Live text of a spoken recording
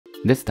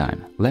This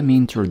time, let me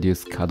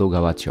introduce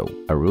Kadogawa-cho,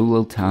 a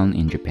rural town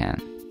in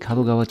Japan.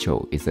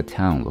 Kadogawa-cho is a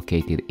town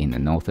located in the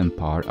northern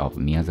part of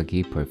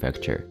Miyazaki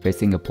Prefecture,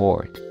 facing a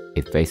port.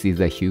 It faces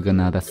the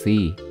Hyuganada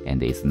Sea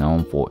and is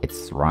known for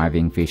its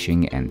thriving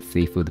fishing and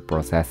seafood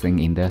processing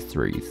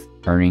industries,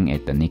 earning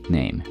it the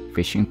nickname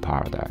Fishing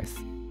Paradise.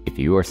 If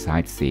you are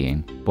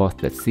sightseeing, both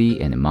the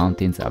sea and the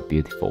mountains are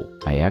beautiful.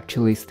 I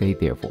actually stayed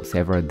there for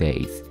several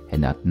days,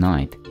 and at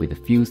night, with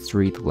a few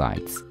street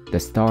lights, the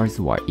stars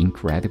were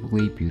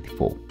incredibly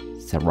beautiful.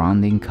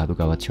 Surrounding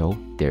Kadogawa-cho,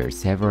 there are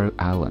several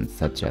islands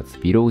such as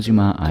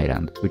Birojima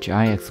Island, which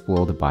I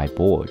explored by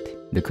boat.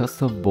 The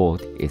cost of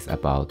boat is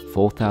about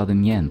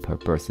 4,000 yen per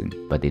person,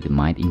 but it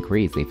might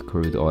increase if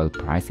crude oil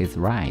prices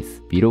rise.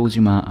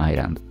 Birojima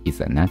Island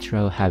is a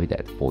natural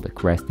habitat for the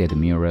crested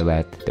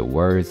murrelet, the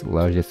world's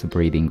largest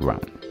breeding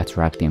ground,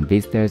 attracting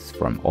visitors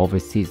from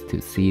overseas to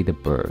see the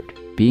bird.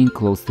 Being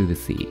close to the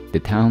sea, the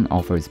town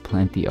offers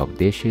plenty of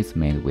dishes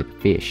made with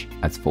fish.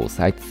 As for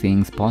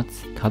sightseeing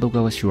spots,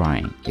 Kadogawa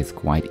Shrine is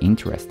quite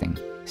interesting.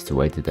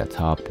 Situated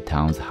atop the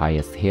town's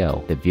highest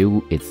hill, the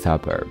view is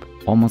superb,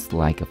 almost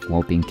like a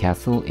floating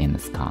castle in the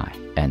sky.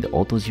 And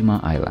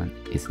Otojima Island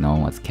is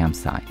known as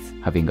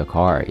campsites. Having a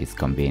car is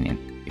convenient.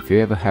 If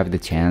you ever have the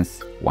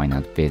chance, why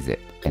not visit?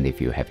 And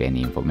if you have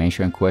any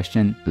information or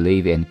question,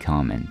 leave in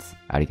comments.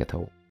 Arigatou.